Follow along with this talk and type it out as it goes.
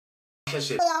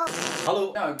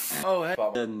Hallo. Oh, hey.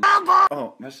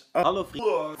 Oh, hallo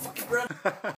vriend.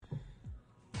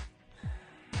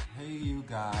 Hey you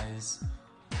guys.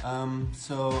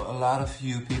 So a lot of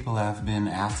you people have been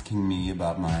asking me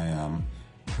about my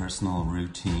personal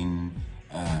routine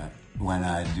when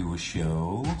I do a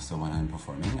show, so when I'm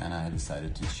performing, and I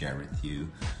decided to share with you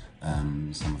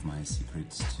some of my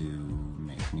secrets to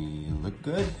make me look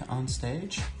good on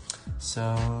stage.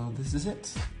 So this is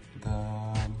it.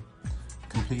 The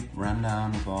complete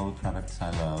rundown of all the products I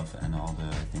love and all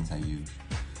the things I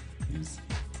use.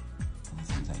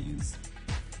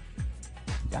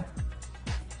 Yeah.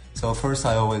 So first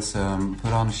I always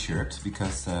put on a shirt,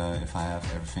 because if I have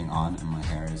everything on and my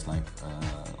hair is like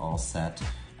all set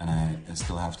and I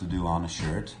still have to do on a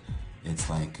shirt, it's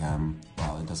like,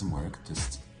 well, it doesn't work, it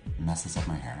just messes up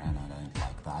my hair and I don't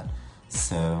like that.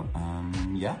 So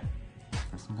yeah,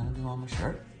 first I'm gonna do on my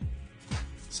shirt.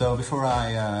 So before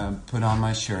I put on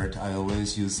my shirt, I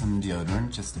always use some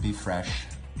deodorant just to be fresh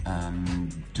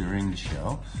during the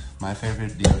show. My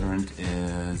favorite deodorant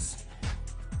is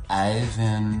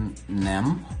Ivan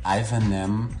Nem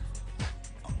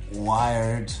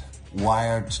Wired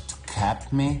to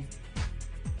Cap Me.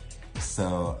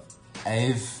 So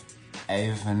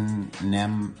Ivan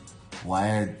Nem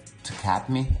Wired to Cap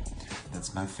Me.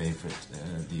 That's my favorite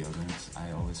deodorant.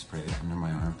 I always spray it under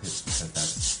my armpits because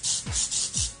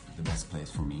that's the best place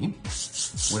for me.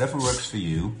 Whatever works for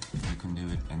you, you can do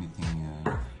it anything.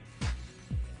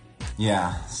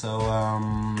 Yeah, so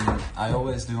I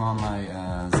always do on my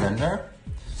Zender,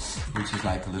 which is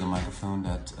like a little microphone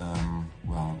that,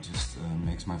 well, just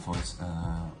makes my voice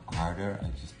harder.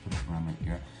 I just put it around my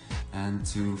ear. And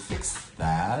to fix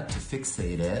that, to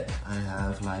fixate it, I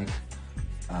have like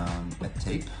a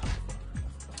tape.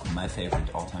 My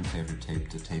favorite, all-time favorite tape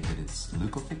to tape it is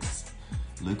Lucafix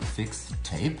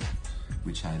tape,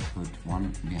 which I put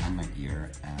one behind my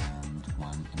ear and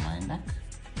one in my neck.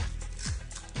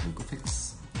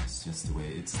 Lucafix, it's just the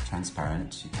way it's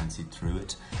transparent, you can see through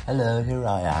it. Hello, here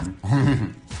I am.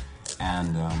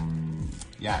 And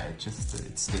yeah, it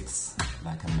sticks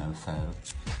like a mofo,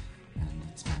 and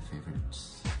it's my favorite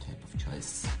tape of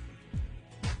choice.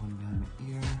 One behind my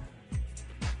ear,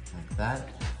 like that.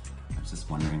 I was just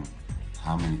wondering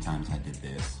how many times I did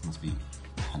this. Must be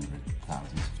hundreds,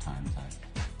 thousands of times I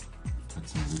put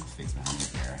some Lucafix behind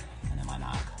my ear and in my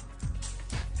neck.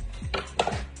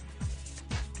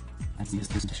 Let's use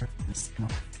this t-shirt.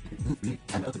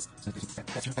 And others. So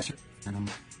that's your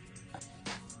and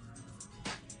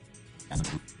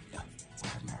yeah. So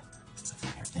hair. So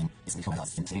hair thing. It's a cool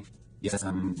thing. Yes,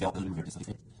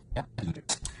 yeah,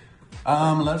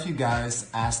 a lot of you guys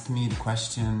asked me the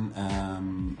question,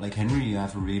 like, Henry, you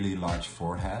have a really large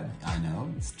forehead. I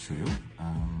know, it's true.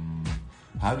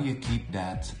 How do you keep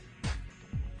that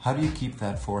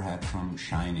forehead from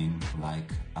shining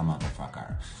like a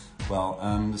motherfucker? Well,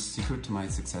 the secret to my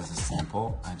success is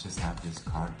simple. I just have this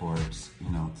cardboard,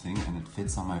 thing, and it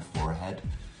fits on my forehead.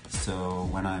 So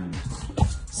when I'm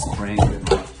spraying with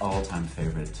my all-time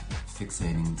favorite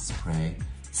fixating spray,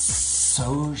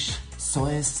 Sois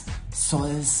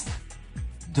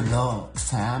de l'eau,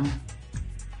 Sam.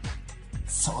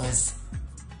 Sois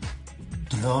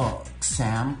de l'eau,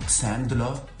 Sam de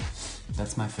l'eau.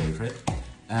 That's my favorite.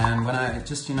 And when I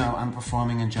just, I'm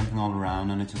performing and jumping all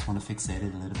around and I just want to fixate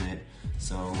it a little bit.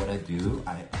 So what I do,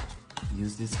 I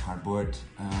use this cardboard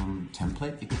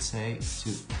template, you could say, to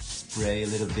spray a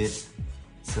little bit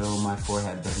so my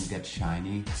forehead doesn't get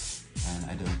shiny and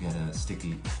I don't get a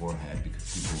sticky forehead, because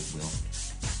people will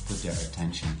put their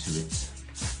attention to it.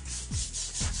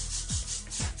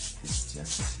 It's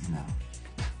just,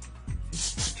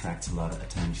 it attracts a lot of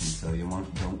attention, so you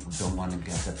don't want to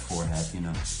get that forehead,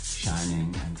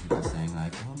 shining and people saying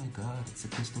like, oh my god, it's a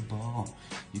crystal ball,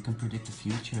 you can predict the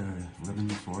future rubbing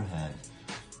your forehead.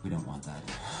 We don't want that.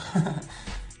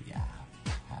 Yeah,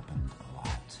 happened a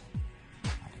lot.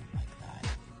 I don't like that.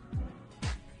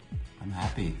 I'm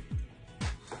happy.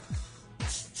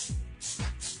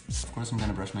 Of course I'm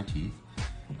gonna brush my teeth.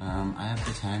 I have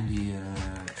this handy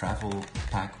travel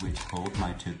pack which holds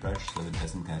my toothbrush so it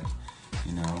doesn't get,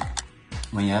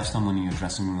 when you have someone in your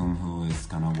dressing room who is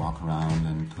gonna walk around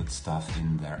and put stuff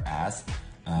in their ass,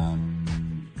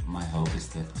 my hope is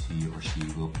that he or she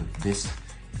will put this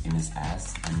in his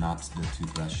ass and not the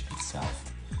toothbrush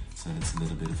itself. So it's a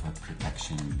little bit of a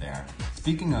protection there.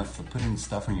 Speaking of putting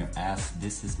stuff in your ass,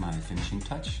 this is my finishing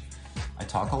touch. I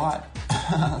talk a lot,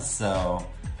 so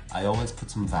I always put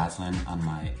some Vaseline on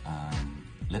my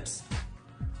lips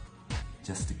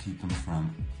just to keep them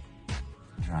from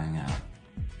drying out.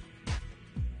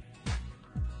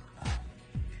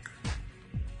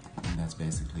 And that's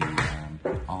basically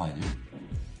all I do.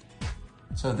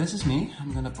 So this is me.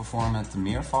 I'm gonna perform at the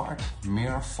Meervaart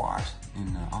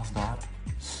in Asdorp,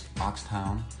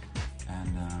 Oxtown,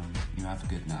 and you have a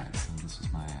good night. So this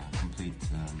is my complete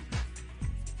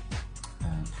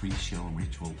pre-show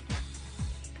ritual,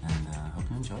 and hope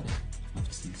you enjoyed it. Love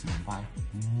to see you soon. Bye.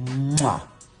 Mwah.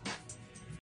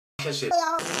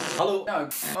 Hallo.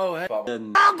 Oh, hè.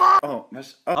 Oh,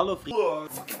 hallo vriend.